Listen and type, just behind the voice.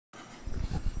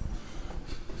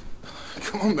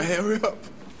Come on, mate, hurry up.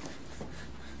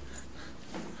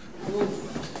 Well,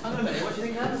 hang on a minute, what do you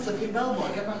think of the flipping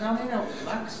bellboy? Get back down here now,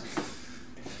 relax.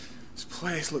 This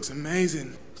place looks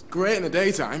amazing. It's great in the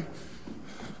daytime.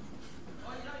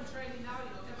 Oh, you're not in training now, you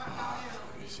know, get back down here.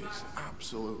 This is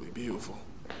absolutely beautiful.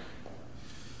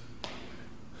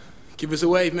 Give us a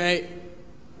wave, mate.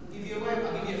 Give you a wave,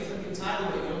 I'll give you a flipping title,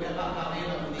 but you don't get back down here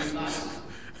on these nights.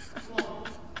 Come on.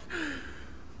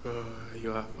 Oh,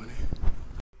 you are funny.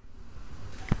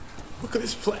 Look at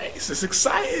this place, it's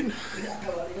exciting.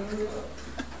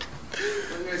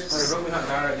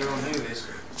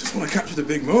 Just want to capture the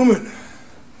big moment.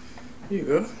 Here you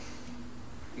go.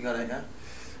 You got it, yeah?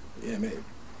 Yeah, mate.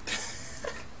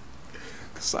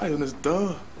 Size on this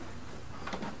door.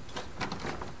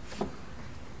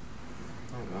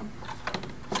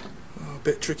 Oh, a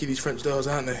bit tricky, these French doors,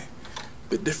 aren't they? A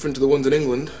bit different to the ones in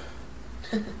England.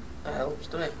 That helps,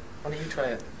 doesn't it? Why don't you try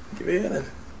it? Give it here then.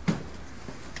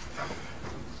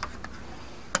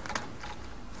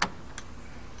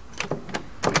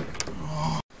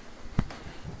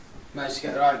 Managed to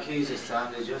get the right keys this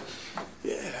time, did you?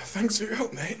 Yeah, thanks for your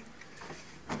help, mate.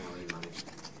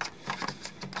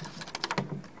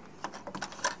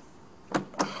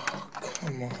 Oh,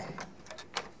 come on.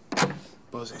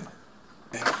 Buzzing.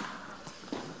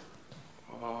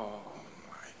 Oh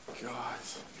my God,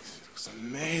 this looks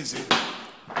amazing.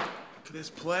 Look at this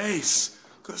place.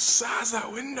 Look at the size of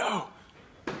that window.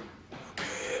 Look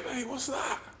here, mate, what's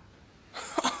that?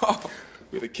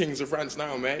 We're the kings of France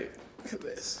now, mate. Look at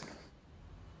this.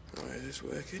 Oh, is this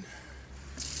working?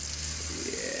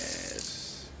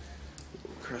 Yes.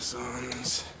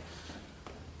 Croissants.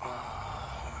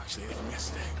 Oh, actually, they're from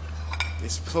yesterday.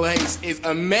 This place is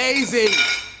amazing!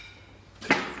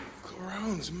 Look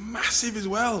around, it's massive as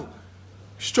well.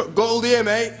 Struck gold here,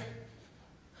 mate.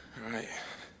 Right.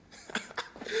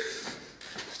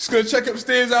 Just gonna check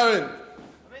upstairs, Aaron. I'm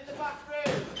in the back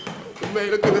room.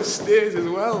 Mate, look at the stairs as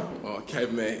well. Oh,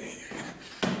 Kev, mate.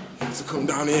 You have to come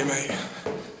down here, mate.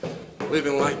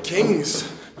 Living like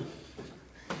kings.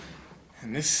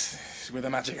 And this is where the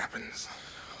magic happens.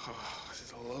 Oh, this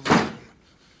is a lovely room.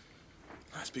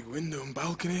 Nice big window and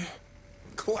balcony.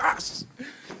 Class!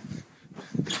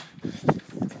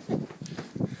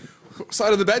 What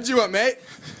side of the bed do you want, mate?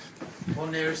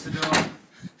 One nearest the door.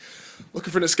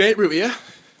 Looking for an escape route here?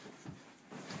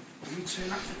 Will you turn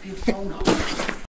that flipping phone off?